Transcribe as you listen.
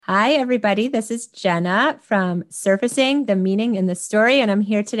Hi, everybody. This is Jenna from Surfacing the Meaning in the Story, and I'm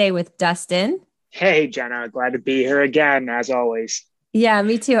here today with Dustin. Hey, Jenna, glad to be here again, as always. Yeah,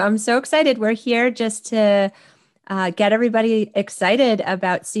 me too. I'm so excited. We're here just to get everybody excited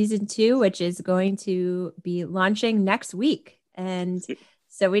about season two, which is going to be launching next week. And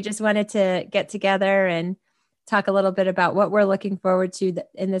so we just wanted to get together and talk a little bit about what we're looking forward to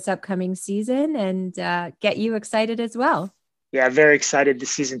in this upcoming season and get you excited as well. Yeah, very excited. The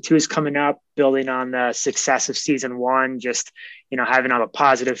season two is coming up, building on the success of season one, just, having all the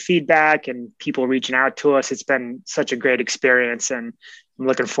positive feedback and people reaching out to us. It's been such a great experience. And I'm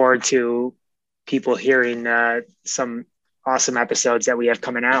looking forward to people hearing some awesome episodes that we have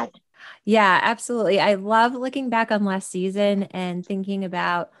coming out. Yeah, absolutely. I love looking back on last season and thinking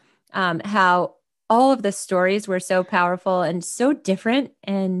about how all of the stories were so powerful and so different.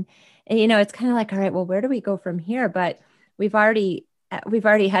 And it's kind of like, all right, well, where do we go from here? But we've already we've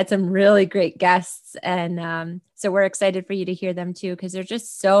already had some really great guests, and so we're excited for you to hear them too, because there's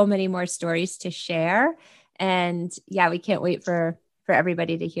just so many more stories to share. And yeah, we can't wait for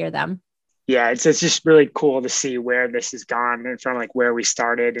everybody to hear them. Yeah, it's just really cool to see where this has gone and from like where we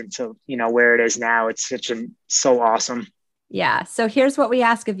started and to, where it is now. It's so awesome. Yeah. So here's what we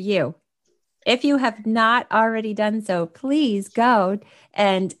ask of you. If you have not already done so, please go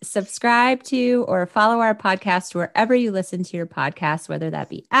and subscribe to or follow our podcast wherever you listen to your podcast, whether that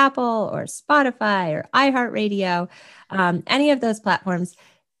be Apple or Spotify or iHeartRadio, any of those platforms.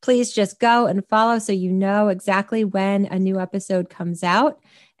 Please just go and follow so you know exactly when a new episode comes out.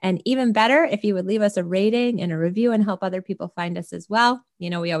 And even better, if you would leave us a rating and a review and help other people find us as well.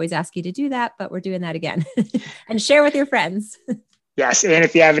 We always ask you to do that, but we're doing that again. And share with your friends. Yes. And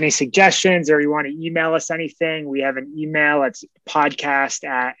if you have any suggestions or you want to email us anything, we have an email. It's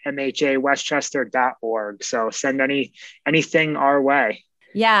podcast@mhawestchester.org. So send anything our way.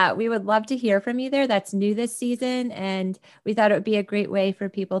 Yeah, we would love to hear from you there. That's new this season. And we thought it would be a great way for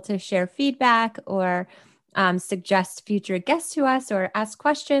people to share feedback or suggest future guests to us or ask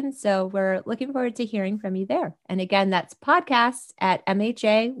questions. So we're looking forward to hearing from you there. And again, that's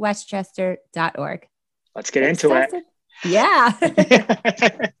podcast@mhawestchester.org. Let's get Thanks, into it. Dustin. Yeah.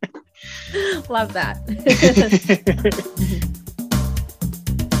 Love that.